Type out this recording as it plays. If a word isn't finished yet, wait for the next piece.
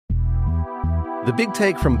The Big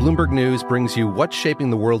Take from Bloomberg News brings you what's shaping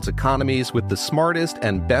the world's economies with the smartest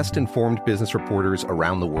and best-informed business reporters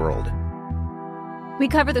around the world. We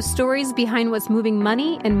cover the stories behind what's moving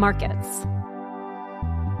money and markets.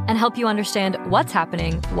 And help you understand what's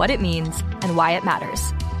happening, what it means, and why it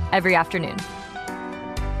matters. Every afternoon.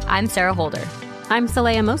 I'm Sarah Holder. I'm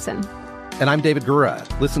Saleha Mohsin. And I'm David Gura.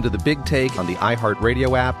 Listen to The Big Take on the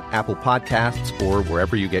iHeartRadio app, Apple Podcasts, or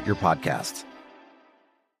wherever you get your podcasts.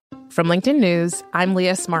 From LinkedIn News, I'm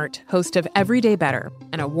Leah Smart, host of Everyday Better,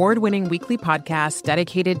 an award-winning weekly podcast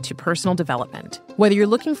dedicated to personal development. Whether you're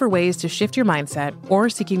looking for ways to shift your mindset or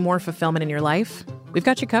seeking more fulfillment in your life, we've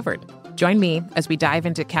got you covered. Join me as we dive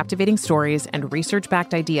into captivating stories and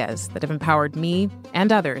research-backed ideas that have empowered me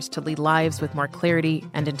and others to lead lives with more clarity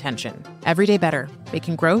and intention. Everyday Better,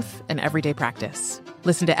 making growth an everyday practice.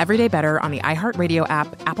 Listen to Everyday Better on the iHeartRadio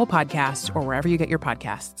app, Apple Podcasts, or wherever you get your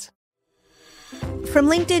podcasts. From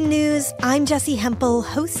LinkedIn News, I'm Jessie Hempel,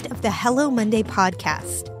 host of the Hello Monday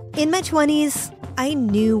podcast. In my 20s, I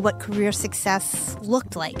knew what career success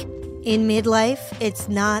looked like. In midlife, it's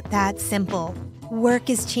not that simple. Work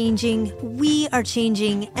is changing, we are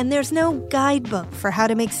changing, and there's no guidebook for how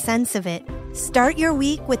to make sense of it. Start your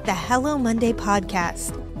week with the Hello Monday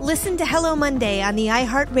podcast. Listen to Hello Monday on the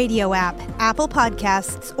iHeartRadio app, Apple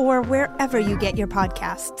Podcasts, or wherever you get your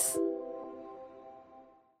podcasts.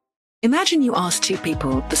 Imagine you ask two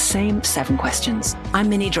people the same 7 questions. I'm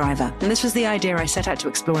Minnie Driver, and this was the idea I set out to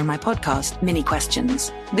explore in my podcast, Minnie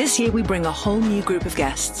Questions. This year, we bring a whole new group of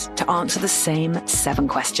guests to answer the same 7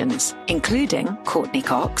 questions, including Courtney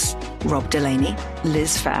Cox, Rob Delaney,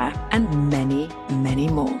 Liz Phair, and many, many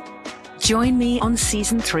more. Join me on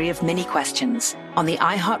Season 3 of Minnie Questions on the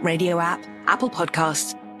iHeartRadio app, Apple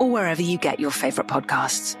Podcasts, or wherever you get your favorite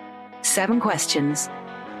podcasts. 7 questions,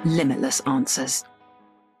 limitless answers.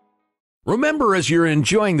 Remember, as you're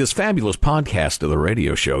enjoying this fabulous podcast of the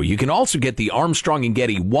radio show, you can also get the Armstrong and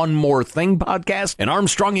Getty One More Thing podcast and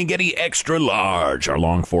Armstrong and Getty Extra Large, our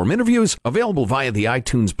long-form interviews, available via the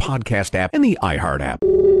iTunes podcast app and the iHeart app.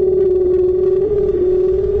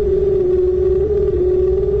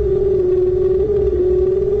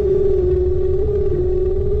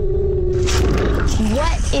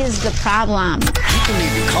 What is the problem? People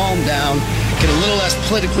need to calm down, get a little less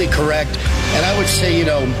politically correct, and I would say,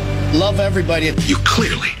 love everybody. You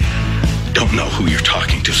clearly don't know who you're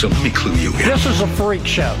talking to, so let me clue you in. This is a freak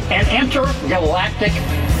show. An intergalactic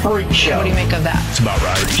freak show. What do you make of that? It's about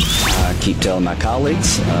right. I keep telling my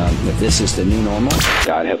colleagues that this is the new normal.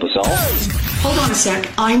 God help us all. Hold on a sec.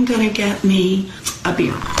 I'm going to get me a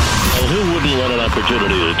beer. Well, who wouldn't want an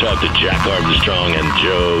opportunity to talk to Jack Armstrong and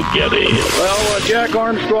Joe Getty? Well, Jack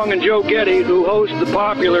Armstrong and Joe Getty, who host the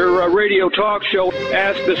popular radio talk show,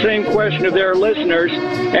 ask the same question of their listeners,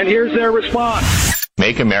 and here's their response.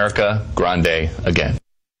 Make America grande again.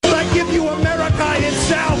 I give you America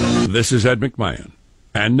itself. This is Ed McMahon.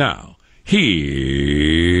 And now, here's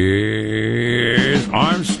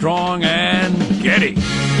Armstrong and Getty.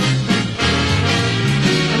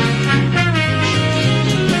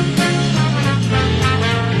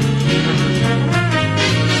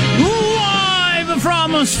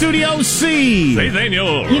 From Studio C.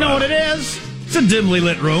 Senor. You know what it is? It's a dimly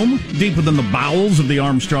lit room deep within the bowels of the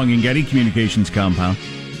Armstrong and Getty Communications compound.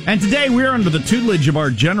 And today we're under the tutelage of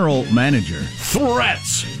our general manager.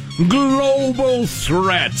 Threats. Global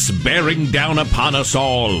threats bearing down upon us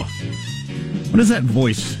all. What is that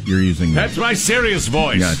voice you're using? That's my serious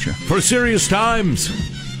voice. Gotcha. For serious times.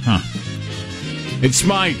 Huh. It's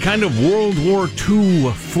my kind of World War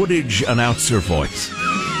II footage announcer voice.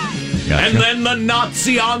 Gotcha. And then the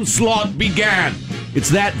Nazi onslaught began. It's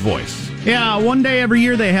that voice. Yeah, one day every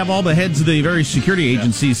year they have all the heads of the various security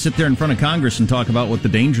agencies sit there in front of Congress and talk about what the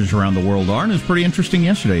dangers around the world are, and it was pretty interesting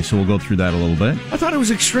yesterday, so we'll go through that a little bit. I thought it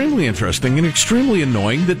was extremely interesting and extremely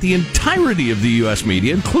annoying that the entirety of the U.S.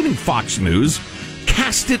 media, including Fox News,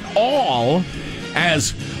 cast it all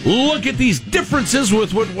as, look at these differences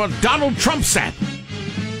with what Donald Trump said.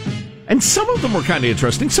 And some of them were kind of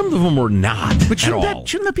interesting. Some of them were not. But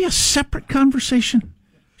shouldn't that be a separate conversation?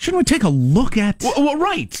 Shouldn't we take a look at... Well,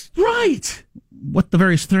 right. What the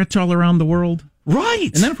various threats all around the world? Right.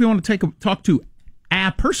 And then if we want to talk to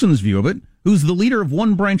a person's view of it, who's the leader of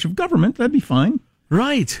one branch of government, that'd be fine.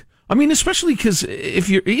 Right. I mean, especially because if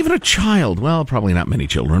you're even a child, well, probably not many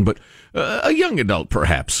children, but a young adult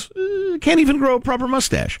perhaps, can't even grow a proper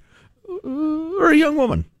mustache. Or a young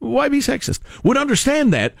woman, why be sexist, would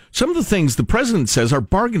understand that some of the things the president says are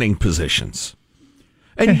bargaining positions.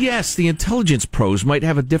 And yes, the intelligence pros might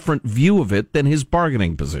have a different view of it than his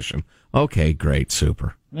bargaining position. Okay, great,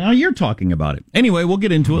 super. Now you're talking about it. Anyway, we'll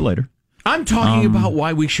get into it later. I'm talking about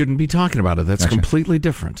why we shouldn't be talking about it. That's completely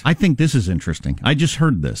different. I think this is interesting. I just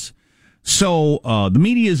heard this. So the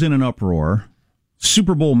media is in an uproar,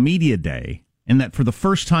 Super Bowl Media Day, and that for the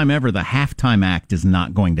first time ever, the halftime act is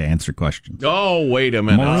not going to answer questions. Oh, wait a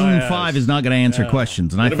minute. Maroon 5 is not going to answer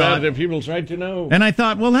questions. And what I thought, about it if people tried to know? And I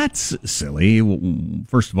thought, well, that's silly.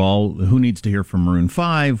 First of all, who needs to hear from Maroon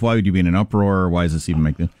 5? Why would you be in an uproar? Why does this even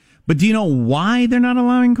make sense? But do you know why they're not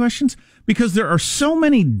allowing questions? Because there are so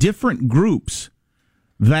many different groups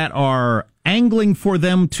that are angling for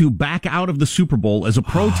them to back out of the Super Bowl as a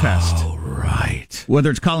protest. Oh, right. Whether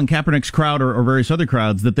it's Colin Kaepernick's crowd or various other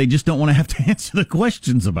crowds, that they just don't want to have to answer the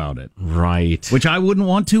questions about it. Right. Which I wouldn't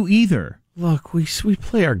want to either. Look, we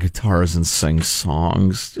play our guitars and sing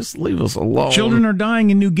songs. Just leave us alone. Children are dying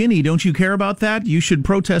in New Guinea. Don't you care about that? You should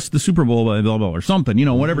protest the Super Bowl, blah, blah, blah, or something,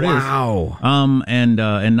 whatever it is. Wow. And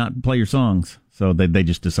not play your songs. So they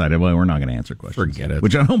just decided, well, we're not going to answer questions. Forget it.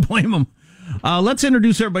 Which I don't blame them. Let's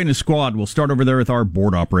introduce everybody in the squad. We'll start over there with our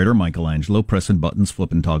board operator, Michelangelo, pressing buttons,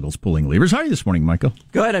 flipping toggles, pulling levers. How are you this morning, Michael?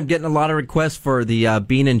 Good. I'm getting a lot of requests for the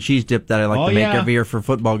bean and cheese dip that I like to make every year for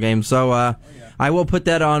football games. So I will put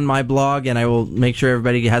that on my blog, and I will make sure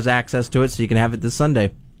everybody has access to it so you can have it this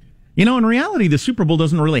Sunday. In reality, the Super Bowl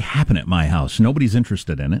doesn't really happen at my house. Nobody's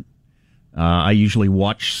interested in it. I usually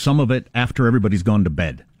watch some of it after everybody's gone to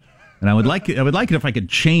bed. And I would like it if I could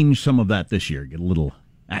change some of that this year, get a little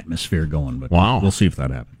atmosphere going, but we'll see if that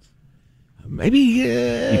happens. Maybe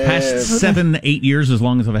the past 7-8 years, as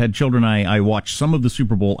long as I've had children, I watch some of the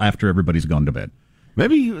Super Bowl after everybody's gone to bed.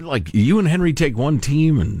 Maybe like you and Henry take one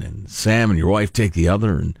team, and Sam and your wife take the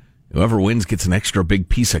other, and whoever wins gets an extra big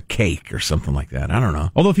piece of cake or something like that. I don't know.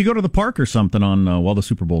 Although if you go to the park or something on while the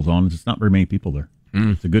Super Bowl's on, there's not very many people there.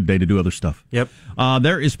 It's a good day to do other stuff. Yep.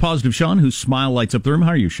 There is Positive Sean, whose smile lights up the room.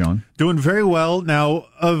 How are you, Sean? Doing very well. Now,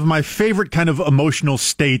 of my favorite kind of emotional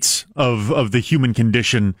states of the human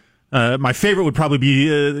condition, my favorite would probably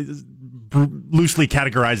be loosely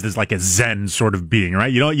categorized as like a Zen sort of being,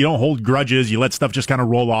 right? You don't hold grudges. You let stuff just kind of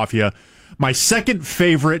roll off you. My second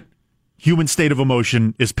favorite human state of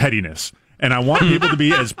emotion is pettiness. And I want people to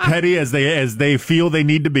be as petty as they feel they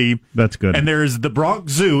need to be. That's good. And the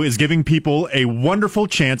Bronx Zoo is giving people a wonderful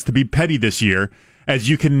chance to be petty this year, as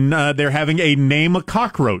you can. They're having a Name a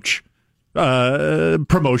Cockroach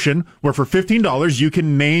promotion where for $15 you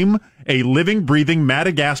can name a living, breathing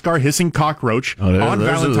Madagascar hissing cockroach on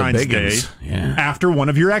Valentine's Day after one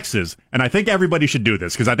of your exes. And I think everybody should do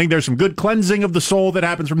this because I think there's some good cleansing of the soul that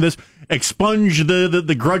happens from this. Expunge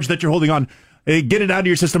the grudge that you're holding on. Get it out of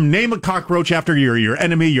your system. Name a cockroach after your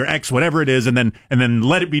enemy, your ex, whatever it is, and then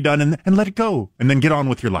let it be done and let it go, and then get on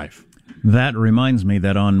with your life. That reminds me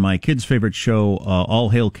that on my kids' favorite show, All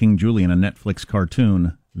Hail King Julian, a Netflix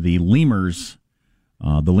cartoon, the lemurs,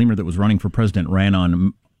 the lemur that was running for president ran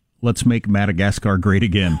on "Let's Make Madagascar Great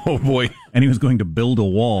Again." Oh boy! And he was going to build a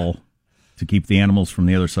wall to keep the animals from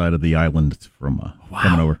the other side of the island from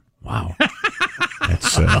coming over. Wow.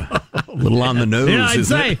 That's a little on the nose,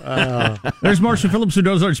 isn't it? There's Marcia Phillips, who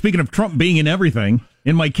does our, speaking of Trump being in everything,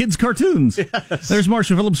 in my kids' cartoons. Yes. There's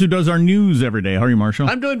Marcia Phillips, who does our news every day. How are you, Marcia?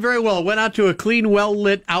 I'm doing very well. Went out to a clean,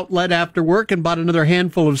 well-lit outlet after work and bought another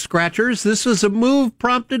handful of scratchers. This was a move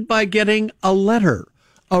prompted by getting a letter,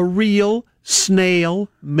 a real snail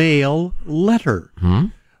mail letter.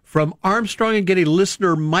 From Armstrong and Getty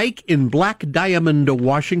listener Mike in Black Diamond,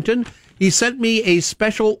 Washington. He sent me a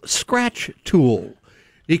special scratch tool.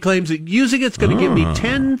 He claims that using it's going to give me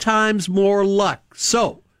 10 times more luck.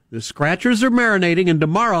 So, the scratchers are marinating, and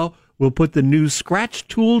tomorrow we'll put the new scratch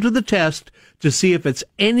tool to the test to see if it's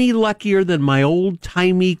any luckier than my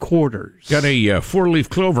old-timey quarters. Got a 4-leaf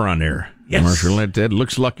clover on there. Yes. Marshall, that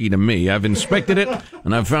looks lucky to me. I've inspected it,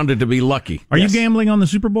 and I've found it to be lucky. Are you gambling on the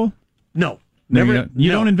Super Bowl? No. Never.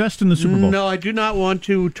 You don't invest in the Super Bowl? No, I do not want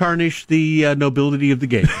to tarnish the nobility of the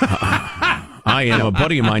game. I am. A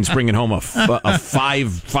buddy of mine's bringing home a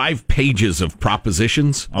five pages of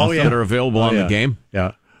propositions that are available on the game.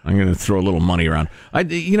 Yeah. I'm going to throw a little money around.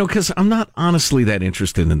 Because I'm not honestly that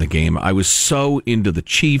interested in the game. I was so into the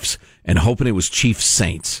Chiefs and hoping it was Chiefs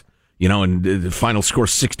Saints. And the final score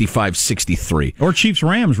 65-63. Or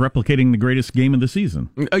Chiefs-Rams replicating the greatest game of the season.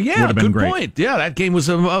 Yeah, good point. Yeah, that game was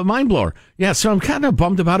a mind-blower. Yeah, so I'm kind of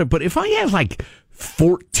bummed about it. But if I had,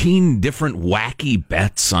 14 different wacky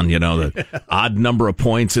bets on, the odd number of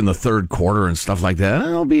points in the third quarter and stuff like that,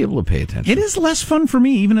 I'll be able to pay attention. It is less fun for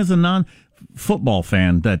me, even as a non-football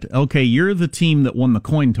fan, that, okay, you're the team that won the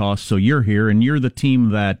coin toss, so you're here, and you're the team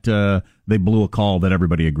that... they blew a call that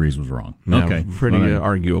everybody agrees was wrong. Yeah, okay. Pretty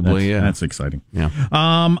arguably, That's exciting. Yeah.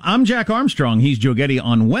 I'm Jack Armstrong. He's Joe Getty.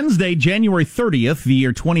 On Wednesday, January 30th, the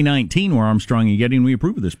year 2019, we're Armstrong and Getty, and we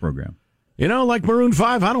approve of this program. Like Maroon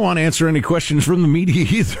 5, I don't want to answer any questions from the media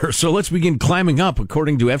either. So let's begin climbing up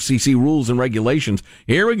according to FCC rules and regulations.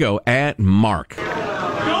 Here we go at Mark. Go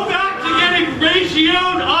back to getting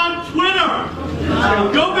ratioed on Twitter.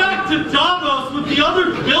 Go back to Davos with the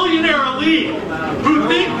other billionaire elite who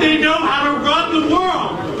think they know how to run the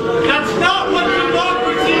world. That's not what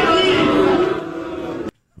democracy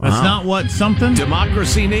needs. That's not what something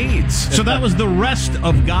democracy needs. So that was the rest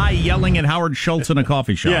of Guy yelling at Howard Schultz in a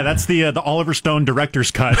coffee shop. Yeah, that's the Oliver Stone director's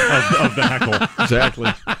cut of the heckle. Exactly.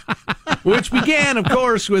 Which began, of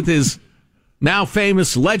course, with his now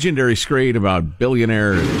famous legendary screed about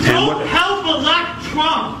billionaire. Don't help elect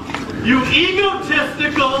Trump, you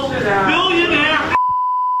egotistical billionaire.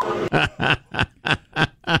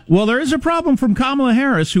 Well, there is a problem from Kamala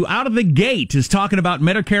Harris, who out of the gate is talking about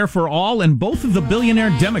Medicare for all, and both of the billionaire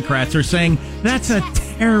Democrats are saying that's a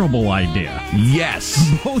terrible idea. Yes.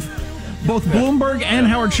 Both Bloomberg and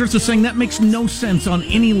Howard Schultz are saying that makes no sense on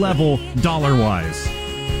any level dollar-wise.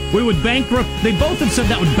 We would bankrupt. They both have said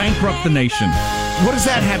that would bankrupt the nation. What does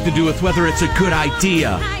that have to do with whether it's a good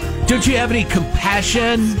idea? Don't you have any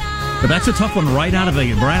compassion? But that's a tough one right out of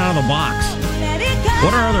the box.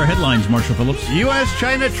 What are other headlines, Marshall Phillips?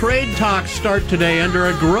 U.S.-China trade talks start today under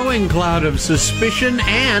a growing cloud of suspicion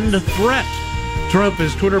and threat. Trump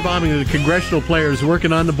is Twitter bombing the congressional players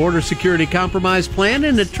working on the border security compromise plan,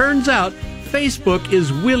 and it turns out Facebook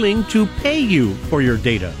is willing to pay you for your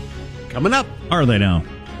data. Coming up. Are they now?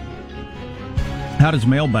 How does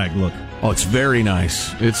Mailbag look? Oh, it's very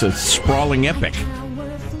nice. It's a sprawling epic.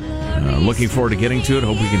 Looking forward to getting to it.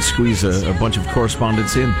 Hope we can squeeze a bunch of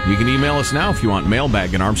correspondence in. You can email us now if you want.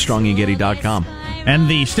 Mailbag at ArmstrongandGetty.com. And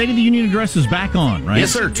the State of the Union address is back on, right?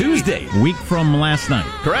 Yes, sir. Tuesday. Week from last night.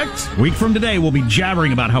 Correct. Week from today, we'll be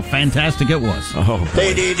jabbering about how fantastic it was. Oh, boy.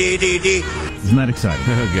 Isn't that exciting?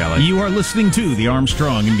 Golly. You are listening to the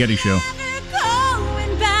Armstrong and Getty Show.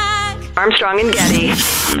 Armstrong and Getty.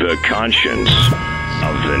 The conscience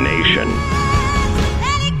of the nation.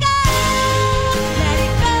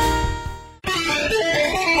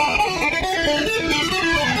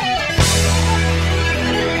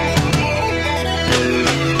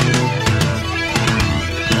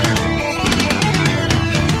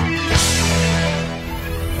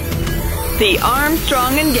 The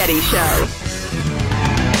Armstrong and Getty Show.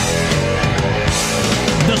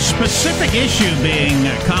 The specific issue being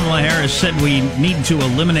Kamala Harris said we need to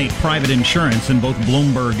eliminate private insurance, and both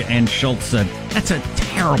Bloomberg and Schultz said that's a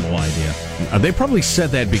terrible idea. They probably said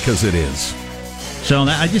that because it is. So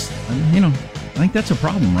I think that's a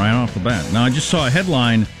problem right off the bat. Now, I just saw a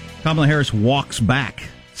headline, Kamala Harris walks back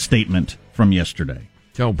statement from yesterday.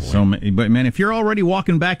 Oh, boy. So, but man, if you're already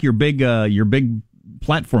walking back your big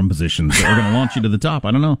platform positions that are going to launch you to the top,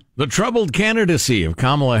 I don't know. The troubled candidacy of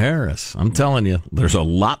Kamala Harris. I'm telling you, there's a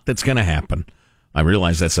lot that's going to happen. I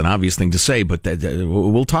realize that's an obvious thing to say, but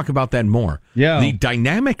we'll talk about that more. Yeah. The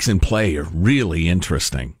dynamics in play are really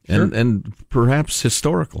interesting and perhaps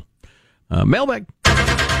historical. Mailbag.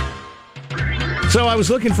 So I was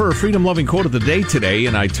looking for a freedom-loving quote of the day today,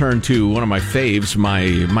 and I turned to one of my faves,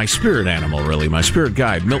 my spirit animal, really, my spirit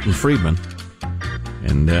guide, Milton Friedman.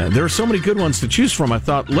 And there are so many good ones to choose from, I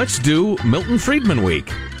thought, let's do Milton Friedman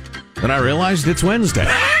Week. Then I realized it's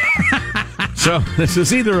Wednesday. So this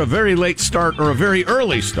is either a very late start or a very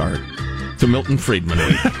early start to Milton Friedman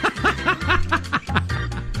Week.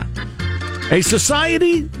 A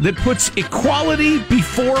society that puts equality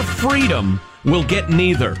before freedom will get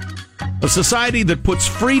neither. A society that puts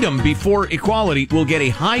freedom before equality will get a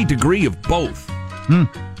high degree of both.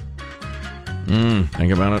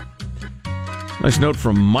 Think about it. Nice note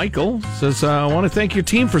from Michael. Says, I want to thank your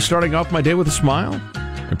team for starting off my day with a smile.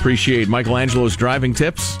 I appreciate Michelangelo's driving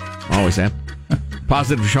tips. Always have.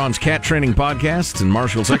 Positive Sean's cat training podcasts and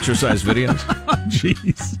Marshall's exercise videos.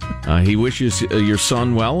 Jeez. He wishes your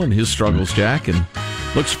son well in his struggles, Jack, and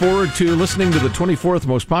looks forward to listening to the 24th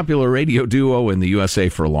most popular radio duo in the USA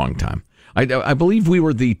for a long time. I believe we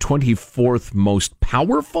were the 24th most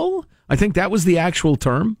powerful. I think that was the actual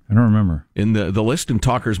term. I don't remember. In the list in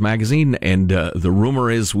Talkers Magazine, and the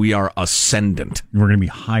rumor is we are ascendant. We're going to be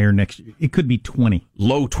higher next year. It could be 20.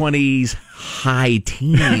 Low 20s, high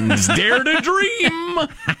teens. Dare to dream!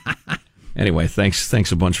 Anyway,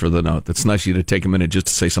 thanks a bunch for the note. That's nice of you to take a minute just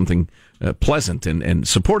to say something pleasant and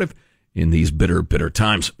supportive in these bitter, bitter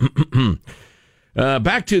times.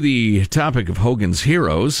 Back to the topic of Hogan's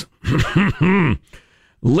Heroes.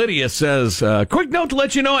 Lydia says, quick note to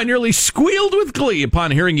let you know I nearly squealed with glee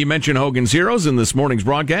upon hearing you mention Hogan's Heroes in this morning's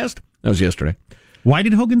broadcast. That was yesterday. Why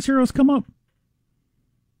did Hogan's Heroes come up?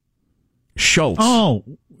 Schultz. Oh,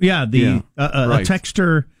 yeah. A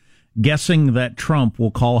texter guessing that Trump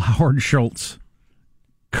will call Howard Schultz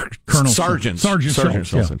Colonel Sergeant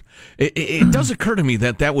Schultz. Yeah. It does occur to me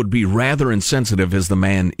that would be rather insensitive, as the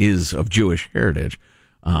man is of Jewish heritage.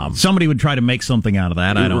 Somebody would try to make something out of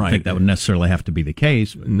that. I don't think that would necessarily have to be the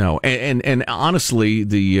case. No, and honestly,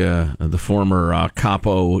 the former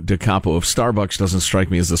capo of Starbucks doesn't strike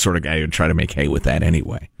me as the sort of guy who'd try to make hay with that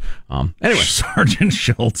anyway. Anyway, Sergeant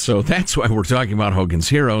Schultz. So that's why we're talking about Hogan's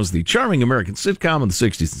Heroes, the charming American sitcom of the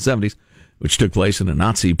 60s and 70s, which took place in a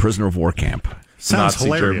Nazi prisoner of war camp. Sounds Nazi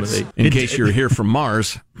hilarious. Germany. In case you're here from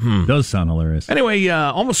Mars. Does sound hilarious. Anyway,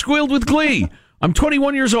 almost squealed with glee. I'm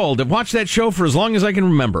 21 years old. I've watched that show for as long as I can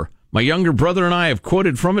remember. My younger brother and I have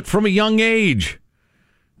quoted from it from a young age.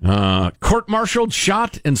 Court-martialed,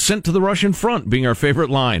 shot, and sent to the Russian front being our favorite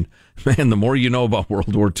line. Man, the more you know about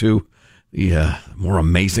World War II, the more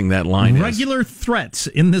amazing that line is. Regular threats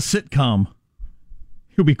in this sitcom.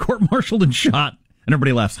 He'll be court-martialed and shot. And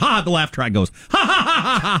everybody laughs. Ha! The laugh track goes. Ha ha ha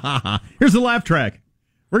ha ha ha ha. Here's the laugh track.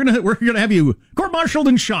 We're gonna have you court-martialed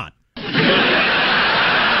and shot.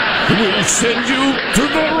 We'll send you to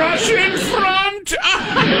the Russian front.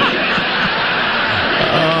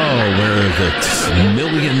 Where the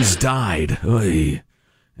millions died. Oy.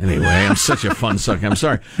 Anyway, I'm such a fun sucker. I'm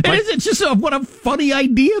sorry. It's just what a funny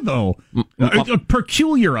idea, though. A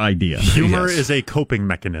peculiar idea. Humor is a coping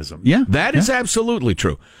mechanism. Yeah, that is absolutely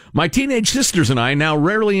true. My teenage sisters and I now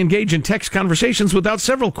rarely engage in text conversations without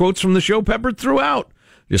several quotes from the show peppered throughout.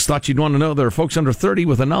 Just thought you'd want to know there are folks under 30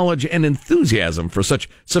 with a knowledge and enthusiasm for such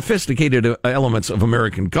sophisticated elements of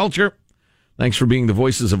American culture. Thanks for being the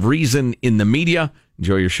voices of reason in the media.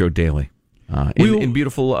 Enjoy your show daily. In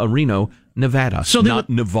beautiful Reno, Nevada. So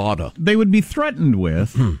Nevada. They would be threatened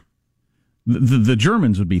with, the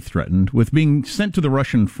Germans would be threatened with being sent to the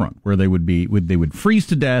Russian front, where they would freeze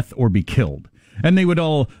to death or be killed. And they would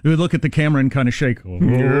look at the camera and kind of shake. And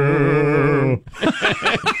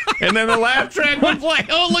then the laugh track would play.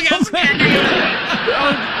 Oh, look how scared you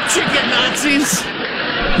are. Chicken Nazis.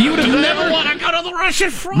 You would have never want to go to the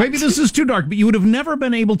Russian front. Maybe this is too dark, but you would have never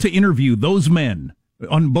been able to interview those men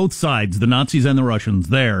on both sides, the Nazis and the Russians,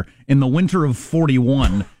 there in the winter of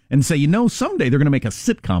 41 and say, someday they're going to make a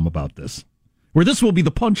sitcom about this, where this will be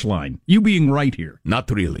the punchline. You being right here. Not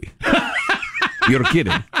really. You're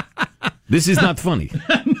kidding. This is not funny.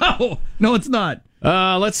 No, it's not.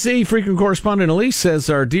 Let's see. Frequent correspondent Elise says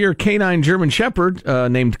our dear canine German Shepherd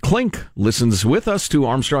named Clink listens with us to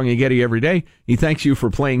Armstrong and Getty every day. He thanks you for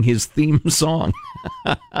playing his theme song.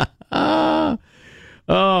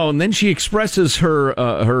 And then she expresses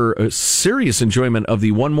her serious enjoyment of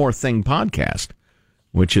the One More Thing podcast,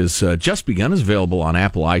 which has just begun. Is available on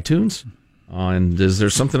Apple iTunes. And is there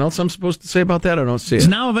something else I'm supposed to say about that? I don't see it. It's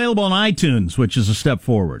now available on iTunes, which is a step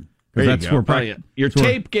forward. That's where your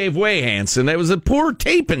tape gave way, Hanson. It was a poor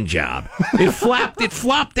taping job. It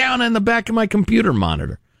flopped down on the back of my computer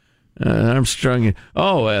monitor. Armstrong.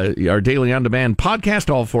 Our daily on-demand podcast,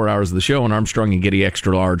 all 4 hours of the show, and Armstrong and Getty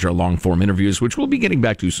Extra Large, our long-form interviews, which we'll be getting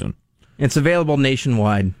back to soon. It's available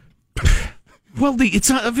nationwide. Well, it's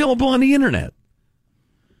not available on the internet.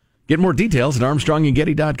 Get more details at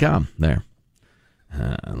ArmstrongandGetty.com. There.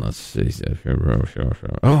 Let's see.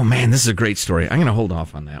 Oh, man, this is a great story. I'm going to hold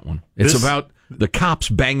off on that one. It's about the cops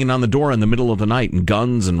banging on the door in the middle of the night and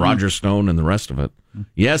guns and Roger Stone and the rest of it.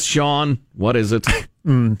 Yes, Sean, what is it?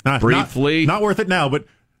 Briefly. Not worth it now, but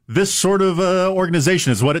this sort of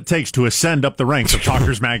organization is what it takes to ascend up the ranks of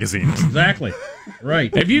Talkers Magazine. Exactly.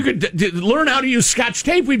 Right. If you could learn how to use Scotch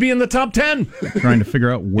tape, we'd be in the top 10. Trying to figure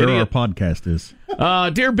out where our podcast is.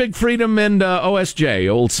 Dear Big Freedom and OSJ,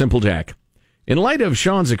 old Simple Jack. In light of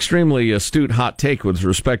Sean's extremely astute hot take with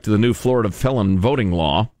respect to the new Florida felon voting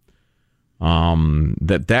law,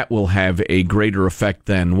 that will have a greater effect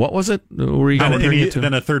than, what was it? Were you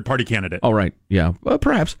than a third-party candidate. Oh, right. Yeah,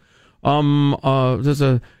 perhaps.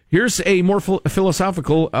 Here's a more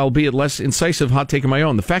philosophical, albeit less incisive, hot take of my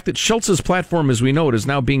own. The fact that Schultz's platform, as we know it, is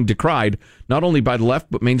now being decried, not only by the left,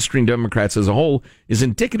 but mainstream Democrats as a whole, is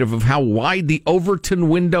indicative of how wide the Overton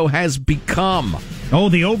window has become. Oh,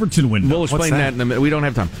 the Overton window. We'll explain that in a minute. We don't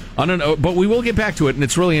have time. But we will get back to it, and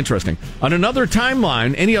it's really interesting. On another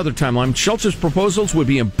timeline, any other timeline, Schultz's proposals would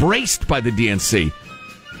be embraced by the DNC.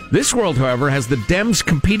 This world, however, has the Dems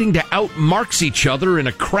competing to out-Marx each other in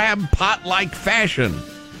a crab pot-like fashion.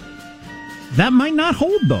 That might not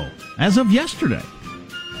hold, though, as of yesterday.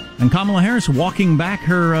 And Kamala Harris walking back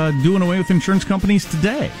her doing away with insurance companies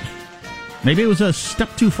today. Maybe it was a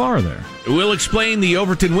step too far there. We'll explain the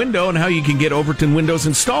Overton window and how you can get Overton windows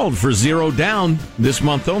installed for $0 down this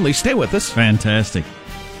month only. Stay with us. Fantastic.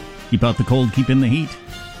 Keep out the cold, keep in the heat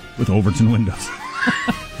with Overton windows.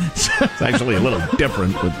 It's actually a little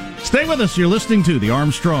different. But stay with us. You're listening to the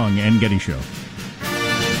Armstrong and Getty Show.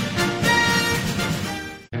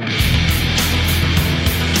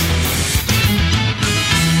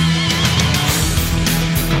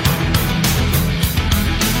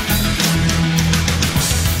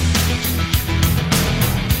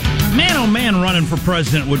 Man, running for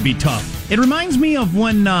president would be tough. It reminds me of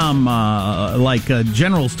when,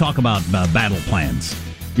 generals talk about battle plans.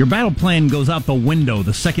 Your battle plan goes out the window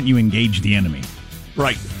the second you engage the enemy.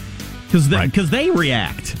 Right. Because they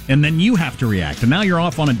react, and then you have to react, and now you're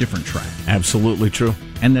off on a different track. Absolutely true.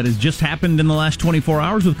 And that has just happened in the last 24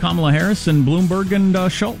 hours with Kamala Harris and Bloomberg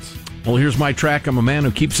and Schultz. Well, here's my track. I'm a man who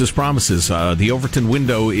keeps his promises. The Overton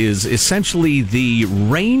window is essentially the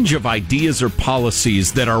range of ideas or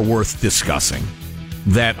policies that are worth discussing,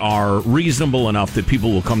 that are reasonable enough that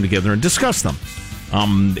people will come together and discuss them.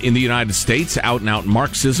 In the United States, out-and-out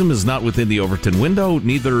Marxism is not within the Overton window.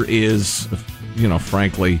 Neither is,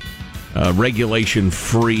 frankly,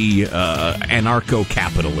 regulation-free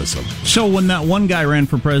anarcho-capitalism. So when that one guy ran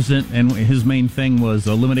for president and his main thing was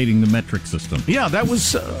eliminating the metric system. Yeah, that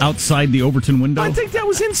was... outside the Overton window? I think that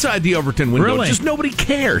was inside the Overton window. Really? Just nobody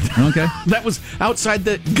cared. Okay. That was outside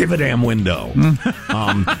the give-a-damn window. And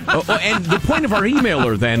the point of our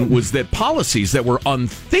emailer then was that policies that were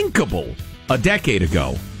unthinkable a decade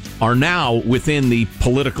ago are now within the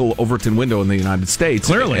political Overton window in the United States.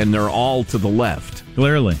 Clearly. And they're all to the left.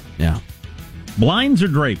 Clearly. Yeah. Blinds or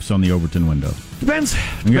drapes on the Overton window? Depends.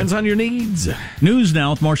 Depends on your needs. News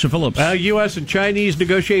now with Marcia Phillips. U.S. and Chinese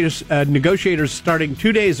negotiators starting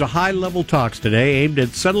 2 days of high-level talks today aimed at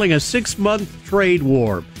settling a 6-month trade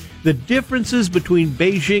war. The differences between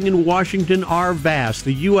Beijing and Washington are vast.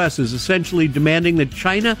 The U.S. is essentially demanding that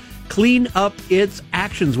China clean up its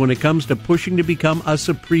actions when it comes to pushing to become a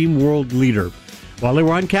supreme world leader. While they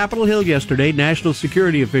were on Capitol Hill yesterday, national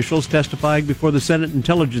security officials testifying before the Senate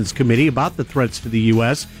Intelligence Committee about the threats to the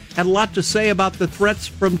U.S. had a lot to say about the threats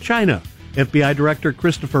from China. FBI Director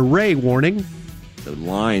Christopher Wray warning, the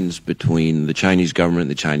lines between the Chinese government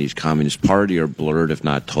and the Chinese Communist Party are blurred, if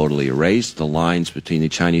not totally erased. The lines between the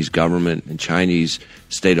Chinese government and Chinese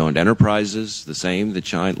state-owned enterprises, the same.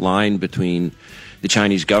 The line between the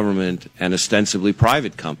Chinese government and ostensibly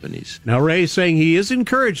private companies. Now, Ray is saying he is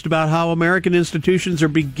encouraged about how American institutions are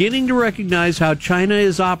beginning to recognize how China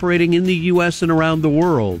is operating in the U.S. and around the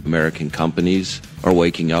world. American companies are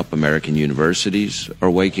waking up. American universities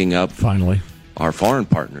are waking up. Finally. Our foreign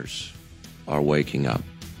partners are waking up.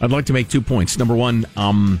 I'd like to make 2 points. Number one,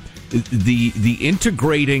 the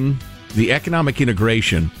integrating, the economic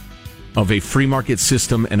integration of a free market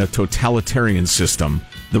system and a totalitarian system,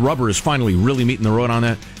 the rubber is finally really meeting the road on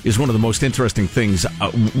that, is one of the most interesting things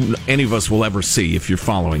any of us will ever see if you're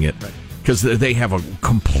following it. Because they have a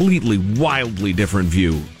completely, wildly different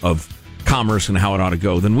view of commerce and how it ought to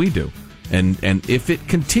go than we do. And if it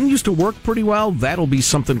continues to work pretty well, that'll be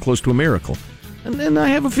something close to a miracle. And I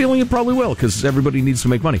have a feeling it probably will, because everybody needs to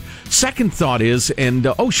make money. Second thought is,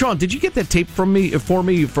 Sean, did you get that tape for me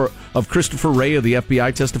of Christopher Wray of the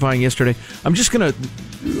FBI testifying yesterday? I'm just going to,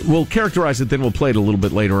 we'll characterize it, then we'll play it a little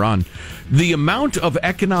bit later on. The amount of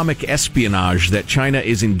economic espionage that China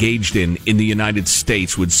is engaged in the United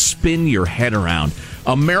States would spin your head around.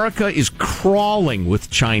 America is crawling with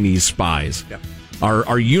Chinese spies. Yeah.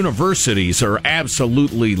 Our universities are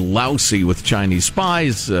absolutely lousy with Chinese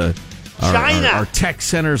spies. Our tech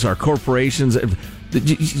centers, our corporations.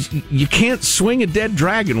 You can't swing a dead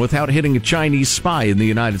dragon without hitting a Chinese spy in the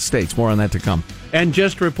United States. More on that to come. And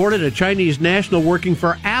just reported, a Chinese national working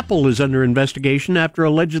for Apple is under investigation after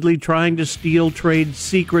allegedly trying to steal trade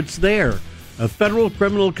secrets there. A federal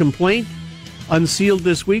criminal complaint unsealed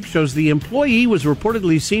this week shows the employee was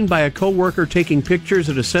reportedly seen by a co-worker taking pictures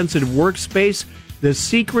at a sensitive workspace. The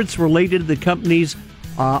secrets related to the company's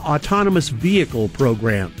autonomous vehicle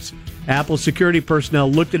programs. Apple security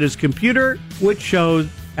personnel looked at his computer, which showed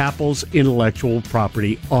Apple's intellectual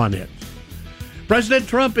property on it. President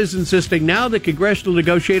Trump is insisting now that congressional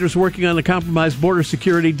negotiators working on the compromised border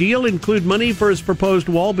security deal include money for his proposed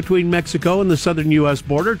wall between Mexico and the southern U.S.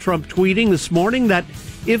 border. Trump tweeting this morning that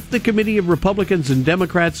if the committee of Republicans and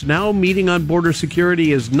Democrats now meeting on border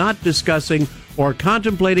security is not discussing or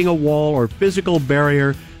contemplating a wall or physical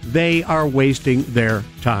barrier, they are wasting their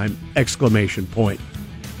time! !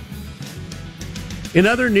 In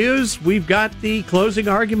other news, we've got the closing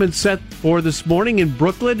argument set for this morning in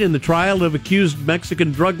Brooklyn in the trial of accused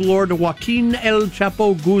Mexican drug lord Joaquin El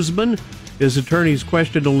Chapo Guzman. His attorneys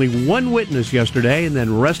questioned only one witness yesterday and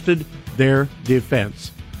then rested their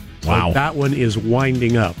defense. Wow. So that one is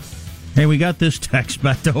winding up. Hey, we got this text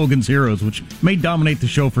back to Hogan's Heroes, which may dominate the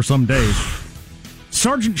show for some days.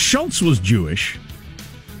 Sergeant Schultz was Jewish,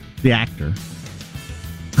 the actor.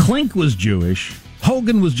 Klink was Jewish.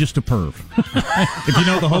 Hogan was just a perv. If you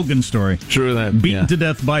know the Hogan story. True that. Beaten to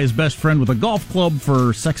death by his best friend with a golf club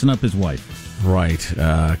for sexing up his wife. Right.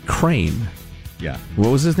 Crane. Yeah. What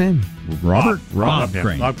was his name? Rob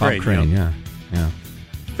Crane. Bob Crane, yeah.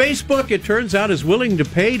 Facebook, it turns out, is willing to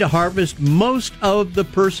pay to harvest most of the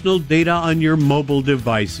personal data on your mobile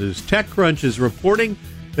devices. TechCrunch is reporting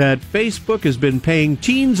that Facebook has been paying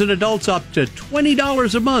teens and adults up to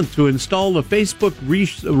 $20 a month to install the Facebook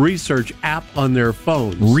Research app on their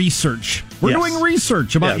phones. Research. We're doing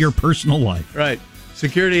research about your personal life. Right.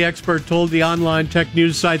 Security expert told the online tech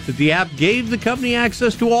news site that the app gave the company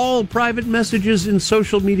access to all private messages in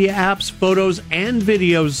social media apps, photos, and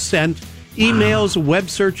videos sent, emails, web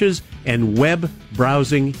searches, and web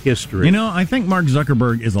browsing history. You know, I think Mark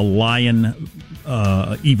Zuckerberg is a lying,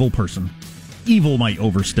 evil person. Evil might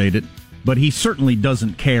overstate it, but he certainly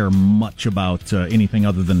doesn't care much about anything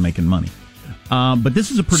other than making money. But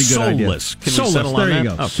this is a pretty good idea. Soulless. Can we Soulless, settle there on you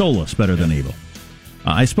that? go. Okay. Soulless, better than evil.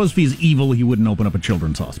 I suppose if he's evil, he wouldn't open up a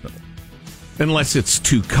children's hospital. Unless it's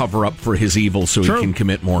to cover up for his evil so True. he can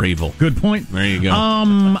commit more evil. Good point. There you go.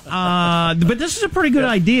 But this is a pretty good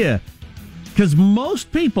idea. Because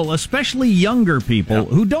most people, especially younger people,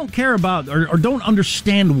 who don't care about or don't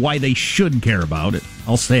understand why they should care about it,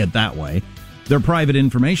 I'll say it that way, their private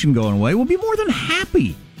information going away, will be more than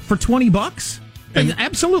happy for $20. And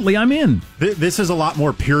absolutely, I'm in. This is a lot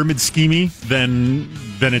more pyramid schemey than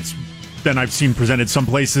I've seen presented some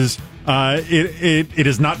places. It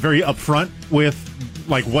is not very upfront with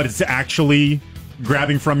like what it's actually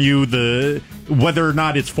grabbing from you. Whether or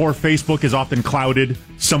not it's for Facebook is often clouded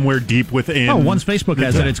somewhere deep within. Oh, once Facebook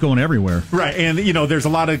has it, it's going everywhere. Right, and there's a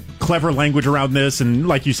lot of clever language around this, and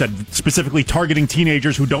like you said, specifically targeting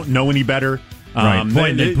teenagers who don't know any better. Right,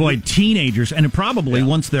 boy, teenagers, and probably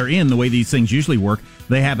once they're in, the way these things usually work,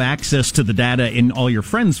 they have access to the data in all your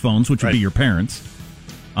friends' phones, which would be your parents.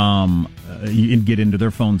 You can get into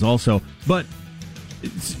their phones also, but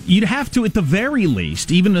you'd have to, at the very least,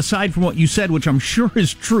 even aside from what you said, which I'm sure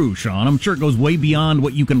is true, Sean, I'm sure it goes way beyond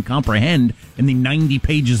what you can comprehend in the 90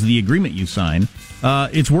 pages of the agreement you sign.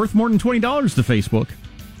 It's worth more than $20 to Facebook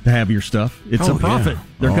to have your stuff. It's a profit. Yeah.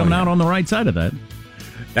 They're coming out on the right side of that.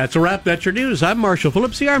 That's a wrap. That's your news. I'm Marshall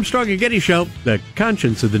Phillips, the Armstrong and Getty Show, the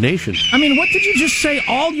conscience of the nation. I mean, what did you just say?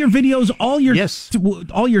 All your videos, all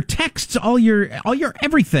your texts, all your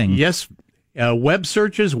everything. Yes, web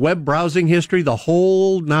searches, web browsing history, the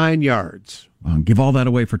whole 9 yards. Give all that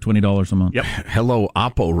away for $20 a month. Yep. Hello,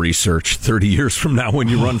 Oppo research 30 years from now when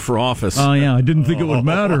you run for office. Oh, yeah, I didn't think it would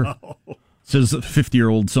matter. Says a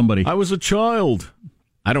 50-year-old somebody. I was a child.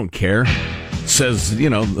 I don't care. Says,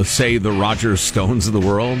 say the Roger Stones of the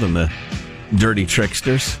world and the dirty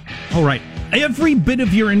tricksters. All right. Every bit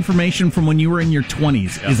of your information from when you were in your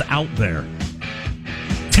 20s is out there.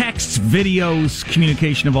 Texts, videos,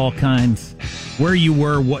 communication of all kinds, where you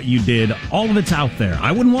were, what you did, all of it's out there.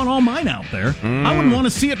 I wouldn't want all mine out there. I wouldn't want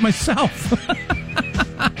to see it myself.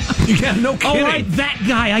 Yeah, no kidding. All right, that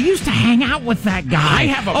guy. I used to hang out with that guy. I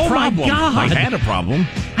have a problem. My God. I had a problem.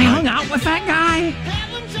 I hung out with that guy?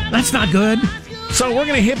 That's not good. So we're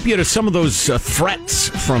going to hip you to some of those threats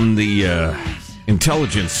from the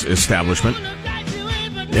intelligence establishment.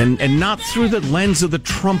 And not through the lens of the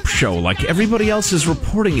Trump show, like everybody else is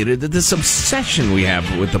reporting it. This obsession we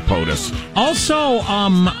have with the POTUS. Also,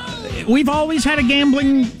 we've always had a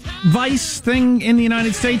gambling vice thing in the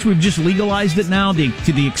United States. We've just legalized it now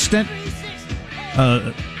to the extent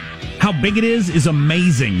how big it is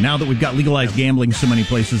amazing now that we've got legalized gambling so many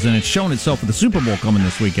places, and it's shown itself with the Super Bowl coming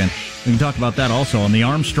this weekend. We can talk about that also on the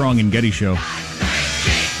Armstrong and Getty Show.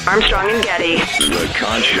 Armstrong and Getty. The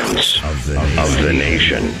conscience of the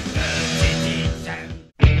nation.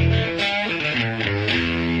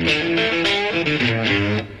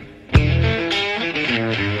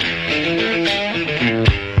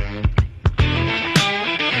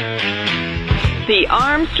 The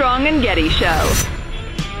Armstrong and Getty Show.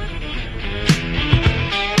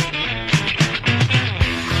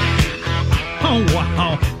 Oh,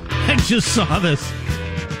 wow. I just saw this.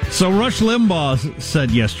 So Rush Limbaugh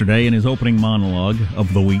said yesterday in his opening monologue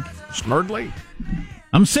of the week, Smurdley,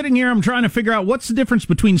 I'm sitting here, I'm trying to figure out what's the difference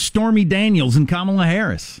between Stormy Daniels and Kamala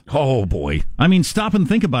Harris. Oh, boy. I mean, stop and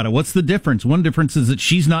think about it. What's the difference? One difference is that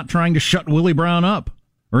she's not trying to shut Willie Brown up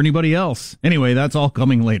or anybody else. Anyway, that's all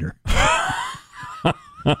coming later.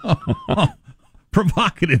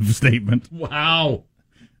 Provocative statement. Wow.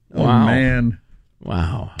 Oh, man.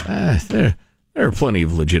 Wow. There are plenty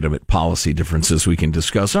of legitimate policy differences we can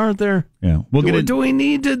discuss, aren't there? Yeah. Do we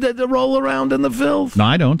need to roll around in the filth? No,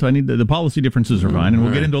 I don't. I need the policy differences are fine, and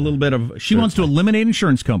we'll get into a little bit of. She wants to eliminate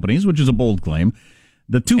insurance companies, which is a bold claim.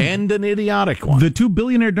 And an idiotic one. The two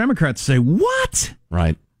billionaire Democrats say, what?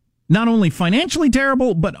 Right. Not only financially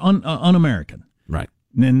terrible, but un-American. Right.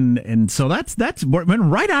 And so that's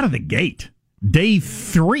right out of the gate. Day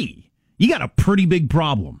 3, you got a pretty big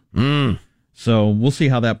problem. So we'll see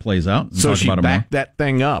how that plays out. So she backed that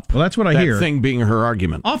thing up. Well, that's what I hear. That thing being her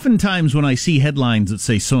argument. Oftentimes when I see headlines that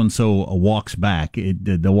say so-and-so walks back,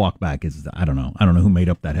 the walk back is, I don't know who made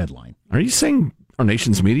up that headline. Are you saying our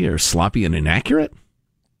nation's media are sloppy and inaccurate?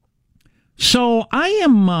 So I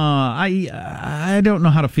am, I don't know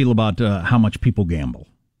how to feel about how much people gamble.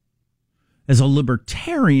 As a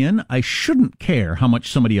libertarian, I shouldn't care how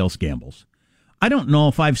much somebody else gambles. I don't know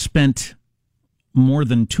if I've spent more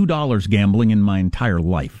than $2 gambling in my entire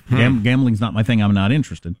life. Gambling's not my thing. I'm not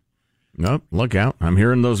interested. Nope, look out. I'm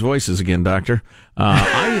hearing those voices again, Doctor.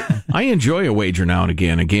 I enjoy a wager now and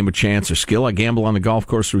again, a game of chance or skill. I gamble on the golf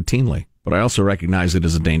course routinely, but I also recognize it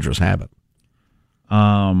as a dangerous habit.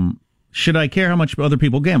 Should I care how much other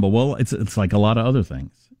people gamble? Well, it's like a lot of other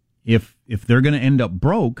things. If they're going to end up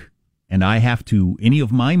broke, and I have to, any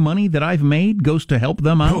of my money that I've made goes to help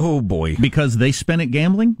them out. Oh, boy. Because they spent it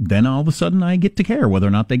gambling, then all of a sudden I get to care whether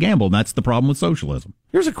or not they gamble. And that's the problem with socialism.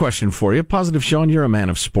 Here's a question for you. Positive Sean, you're a man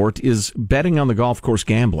of sport. Is betting on the golf course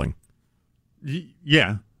gambling?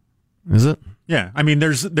 Yeah. Is it? Yeah. I mean,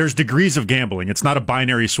 there's degrees of gambling. It's not a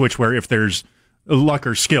binary switch where if there's luck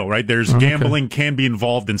or skill, right? There's gambling can be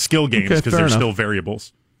involved in skill games because there's still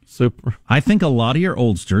variables. Super. I think a lot of your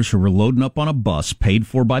oldsters who were loading up on a bus paid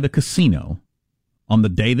for by the casino on the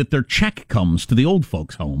day that their check comes to the old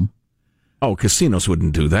folks' home. Oh, casinos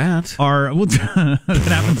wouldn't do that. That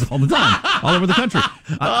happens all the time, all over the country.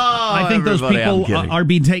 I think those people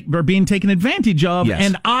are being taken advantage of,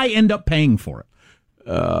 and I end up paying for it.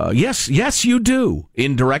 Yes, you do.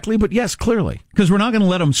 Indirectly, but yes, clearly. Because we're not going to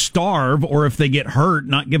let them starve, or if they get hurt,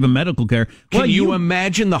 not give them medical care. Can you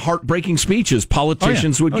imagine the heartbreaking speeches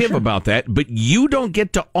politicians would give about that? But you don't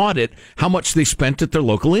get to audit how much they spent at their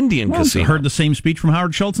local Indian casino. I heard the same speech from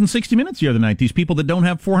Howard Schultz in 60 Minutes the other night. These people that don't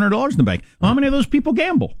have $400 in the bank. How many of those people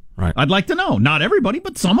gamble? Right. I'd like to know. Not everybody,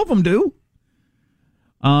 but some of them do.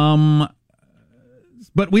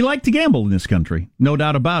 But we like to gamble in this country, no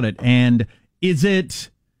doubt about it. And is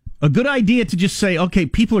it a good idea to just say, okay,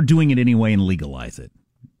 people are doing it anyway and legalize it?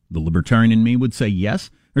 The libertarian in me would say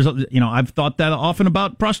yes. I've thought that often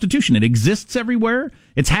about prostitution. It exists everywhere.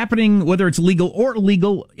 It's happening whether it's legal or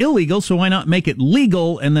illegal, so why not make it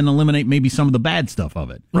legal and then eliminate maybe some of the bad stuff of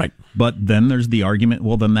it? Right. But then there's the argument,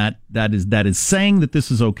 well, then that is saying that this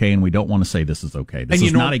is okay, and we don't want to say this is okay. This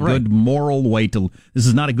is not a good moral way this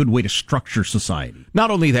is not a good way to structure society.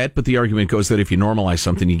 Not only that, but the argument goes that if you normalize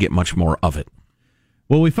something, you get much more of it.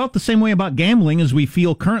 Well, we felt the same way about gambling as we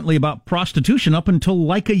feel currently about prostitution up until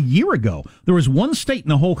like a year ago. There was one state in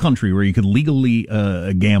the whole country where you could legally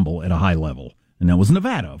gamble at a high level, and that was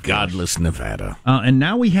Nevada. Godless Nevada. And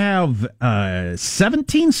now we have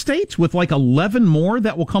 17 states with like 11 more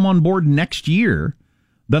that will come on board next year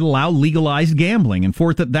that allow legalized gambling. And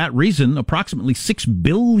for that reason, approximately $6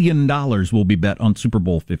 billion will be bet on Super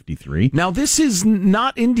Bowl 53. Now, this is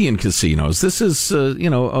not Indian casinos. This is,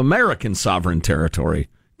 American sovereign territory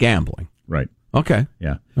gambling. Right. Okay.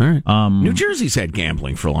 Yeah. All right. New Jersey's had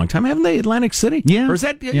gambling for a long time, haven't they? Atlantic City? Yeah. Or is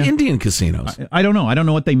that Indian casinos? I don't know. I don't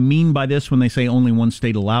know what they mean by this when they say only one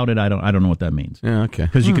state allowed it. I don't know what that means. Yeah, okay.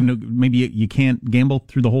 Because you can't gamble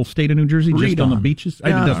through the whole state of New Jersey just on the beaches.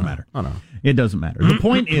 It doesn't matter. Oh, no. It doesn't matter. The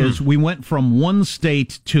point is, we went from one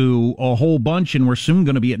state to a whole bunch, and we're soon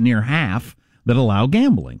going to be at near half that allow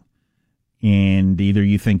gambling. And either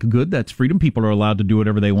you think, good, that's freedom, people are allowed to do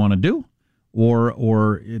whatever they want to do,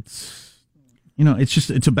 or it's,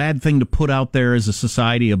 it's a bad thing to put out there as a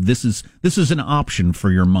society of this is an option for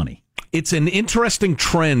your money. It's an interesting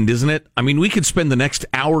trend, isn't it? I mean, we could spend the next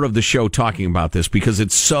hour of the show talking about this because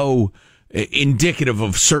it's so indicative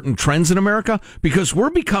of certain trends in America, because we're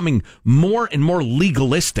becoming more and more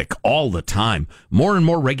legalistic all the time. More and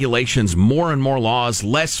more regulations, more and more laws,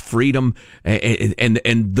 less freedom, and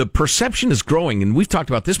the perception is growing, and we've talked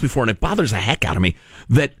about this before, and it bothers the heck out of me,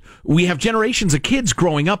 that we have generations of kids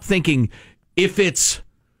growing up thinking if it's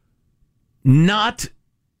not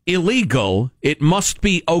illegal, it must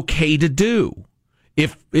be okay to do.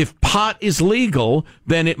 If pot is legal,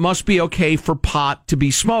 then it must be okay for pot to be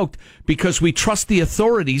smoked because we trust the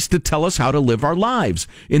authorities to tell us how to live our lives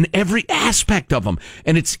in every aspect of them.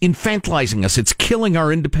 And it's infantilizing us. It's killing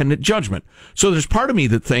our independent judgment. So there's part of me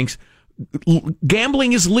that thinks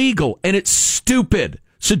Gambling is legal, and it's stupid,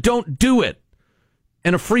 so don't do it.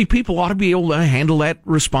 And a free people ought to be able to handle that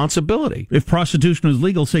responsibility. If prostitution is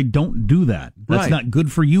legal, say don't do that. That's not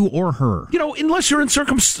good for you or her. Unless you're in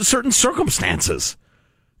certain circumstances.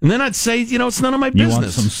 And then I'd say, it's none of my business. You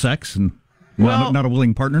want some sex and not a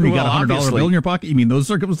willing partner? You got a $100 bill in your pocket? You mean those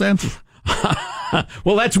circumstances?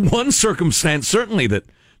 Well, that's one circumstance, certainly, that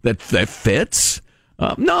fits.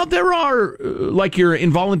 No, there are, like your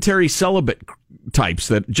involuntary celibate types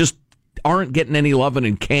that just aren't getting any loving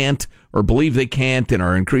and can't, or believe they can't, and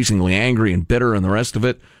are increasingly angry and bitter and the rest of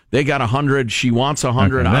it. They got 100. She wants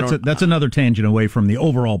 100. Okay, that's another tangent away from the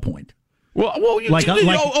overall point. Well, you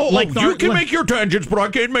can make your tangents, but I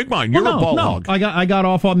can't make mine. You're a ball hog. I got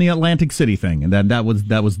off on the Atlantic City thing, and that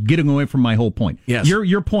was getting away from my whole point. Yes.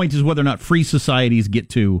 Your point is whether or not free societies get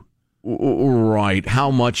to right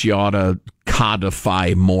how much you ought to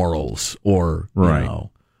codify morals or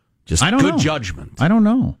just good judgment. I don't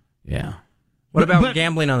know. Yeah. What about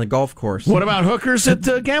gambling on the golf course? What about hookers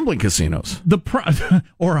at gambling casinos?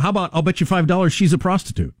 Or how about, I'll bet you $5 she's a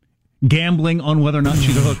prostitute. Gambling on whether or not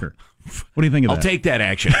she's a hooker. What do you think of that? I'll take that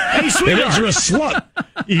action. Hey, sweetheart. You're a slut.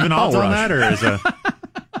 Even odds on that, or is a...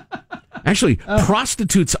 Actually,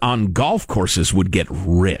 prostitutes on golf courses would get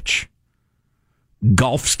rich.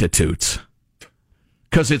 Golfstitutes.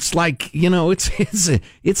 Because it's like,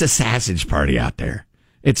 it's a sausage party out there.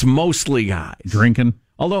 It's mostly guys. Drinking.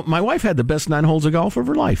 Although my wife had the best 9 holes of golf of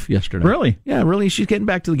her life yesterday. Really? Yeah, really. She's getting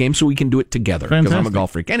back to the game so we can do it together. Because I'm a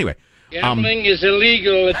golf freak. Anyway. Gambling is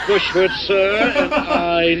illegal at Bushwood, sir, and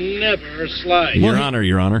I never slide. Your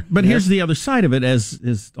Honor. But here's the other side of it,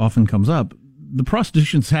 as often comes up. The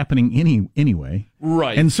prostitution's happening anyway.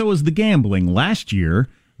 Right. And so is the gambling. Last year,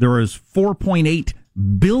 there was $4.8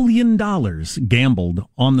 billion gambled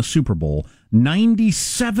on the Super Bowl,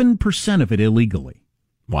 97% of it illegally.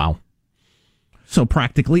 Wow. So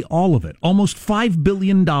practically all of it. Almost $5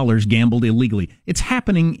 billion gambled illegally. It's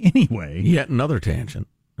happening anyway. Yet another tangent,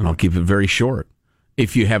 and I'll keep it very short.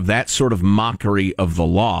 If you have that sort of mockery of the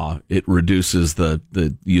law, it reduces the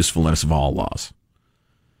usefulness of all laws.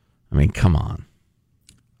 I mean, come on.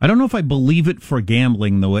 I don't know if I believe it for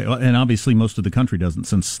gambling the way, and obviously most of the country doesn't,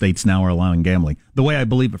 since states now are allowing gambling, the way I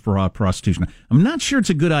believe it for prostitution. I'm not sure it's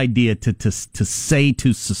a good idea to say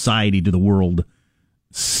to society, to the world,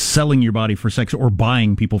 selling your body for sex or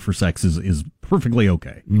buying people for sex is perfectly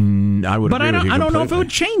okay. I would, but I don't know if it would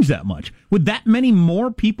change that much. Would that many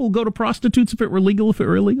more people go to prostitutes if it were legal? If it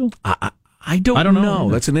were illegal, I don't know.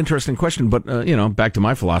 That's an interesting question. But back to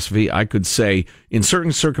my philosophy, I could say in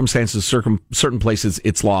certain circumstances, certain places,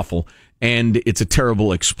 it's lawful, and it's a terrible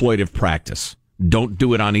exploitive practice. Don't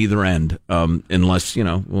do it on either end, unless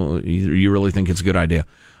you really think it's a good idea.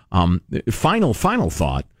 Final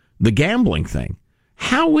thought: the gambling thing.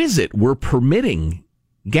 How is it we're permitting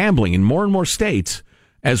gambling in more and more states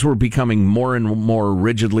as we're becoming more and more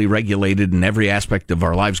rigidly regulated in every aspect of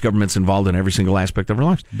our lives? Government's involved in every single aspect of our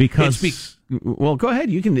lives. Because well, go ahead.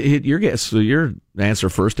 You can hit your guess. Your answer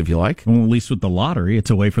first, if you like. Well, at least with the lottery, it's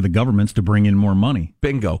a way for the governments to bring in more money.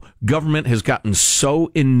 Bingo. Government has gotten so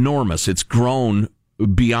enormous; it's grown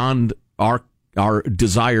beyond our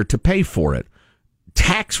desire to pay for it.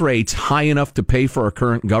 Tax rates high enough to pay for our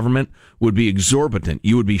current government would be exorbitant.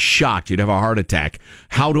 You would be shocked. You'd have a heart attack.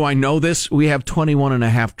 How do I know this? We have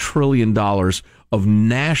 $21.5 trillion of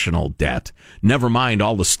national debt. Never mind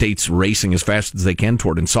all the states racing as fast as they can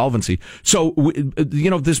toward insolvency. So,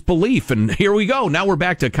 this belief, and here we go. Now we're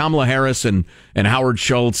back to Kamala Harris and Howard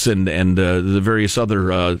Schultz and the various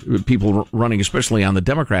other people running, especially on the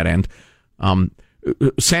Democrat end.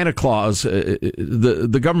 Santa Claus,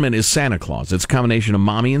 the government is Santa Claus. It's a combination of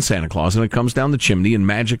mommy and Santa Claus, and it comes down the chimney and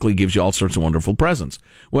magically gives you all sorts of wonderful presents.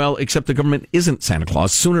 Well, except the government isn't Santa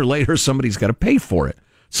Claus. Sooner or later, somebody's got to pay for it.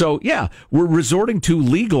 So, yeah, we're resorting to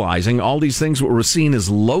legalizing all these things that we're seeing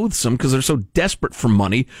as loathsome because they're so desperate for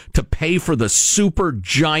money to pay for the super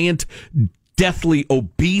giant, deathly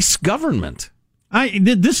obese government.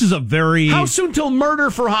 This is a very... How soon till murder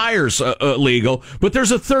for hire's legal, but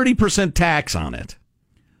there's a 30% tax on it?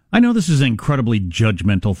 I know this is an incredibly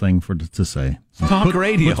judgmental thing to say. Talk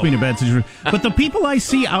radio. Puts me in a bad situation. But the people I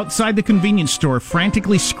see outside the convenience store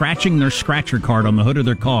frantically scratching their scratcher card on the hood of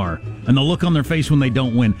their car and the look on their face when they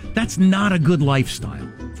don't win, that's not a good lifestyle.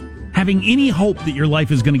 Having any hope that your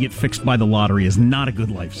life is going to get fixed by the lottery is not a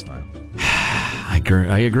good lifestyle. I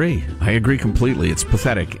agree. I agree completely. It's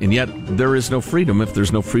pathetic. And yet, there is no freedom if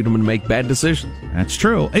there's no freedom to make bad decisions. That's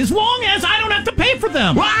true. As long as I don't have to pay for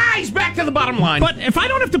them. He's back to the bottom line. But if I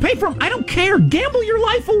don't have to pay for them, I don't care. Gamble your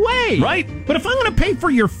life away. Right. But if I'm going to pay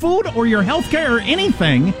for your food or your health care or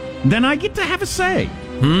anything, then I get to have a say.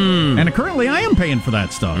 And currently I am paying for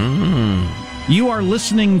that stuff. You are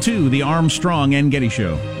listening to the Armstrong and Getty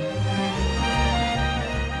Show.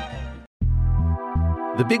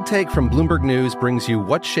 The Big Take from Bloomberg News brings you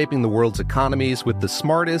what's shaping the world's economies with the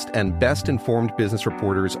smartest and best-informed business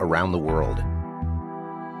reporters around the world.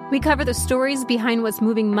 We cover the stories behind what's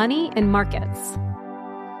moving money in markets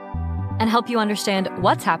and help you understand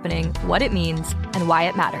what's happening, what it means, and why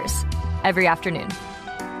it matters every afternoon.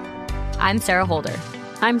 I'm Sarah Holder.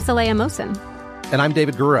 I'm Saleha Mohsin. And I'm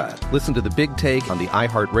David Gura. Listen to The Big Take on the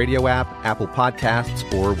iHeartRadio app, Apple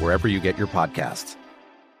Podcasts, or wherever you get your podcasts.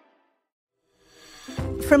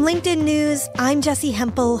 From LinkedIn News, I'm Jessi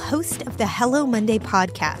Hempel, host of the Hello Monday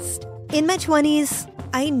podcast. In my 20s,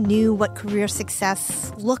 I knew what career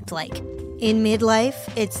success looked like. In midlife,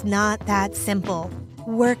 it's not that simple.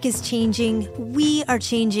 Work is changing, we are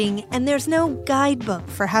changing, and there's no guidebook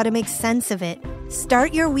for how to make sense of it.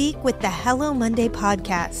 Start your week with the Hello Monday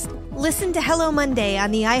podcast. Listen to Hello Monday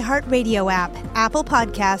on the iHeartRadio app, Apple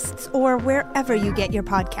Podcasts, or wherever you get your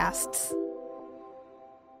podcasts.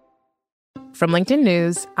 From LinkedIn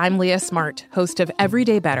News, I'm Leah Smart, host of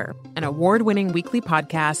Everyday Better, an award-winning weekly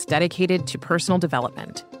podcast dedicated to personal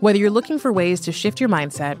development. Whether you're looking for ways to shift your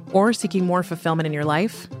mindset or seeking more fulfillment in your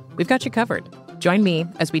life, we've got you covered. Join me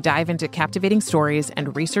as we dive into captivating stories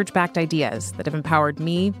and research-backed ideas that have empowered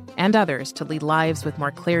me and others to lead lives with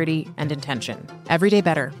more clarity and intention. Everyday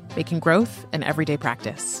Better, making growth an everyday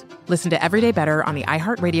practice. Listen to Everyday Better on the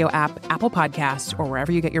iHeartRadio app, Apple Podcasts, or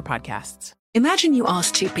wherever you get your podcasts. Imagine you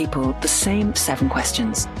ask two people the same 7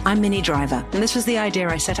 questions. I'm Minnie Driver, and this was the idea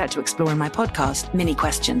I set out to explore in my podcast, Mini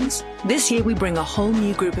Questions. This year, we bring a whole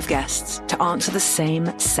new group of guests to answer the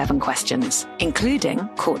same 7 questions, including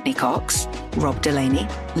Courtney Cox, Rob Delaney,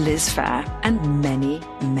 Liz Phair, and many,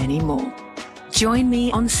 many more. Join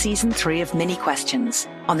me on Season 3 of Mini Questions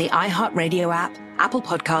on the iHeartRadio app, Apple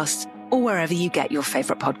Podcasts, or wherever you get your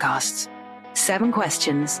favorite podcasts. 7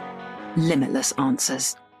 questions, limitless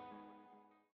answers.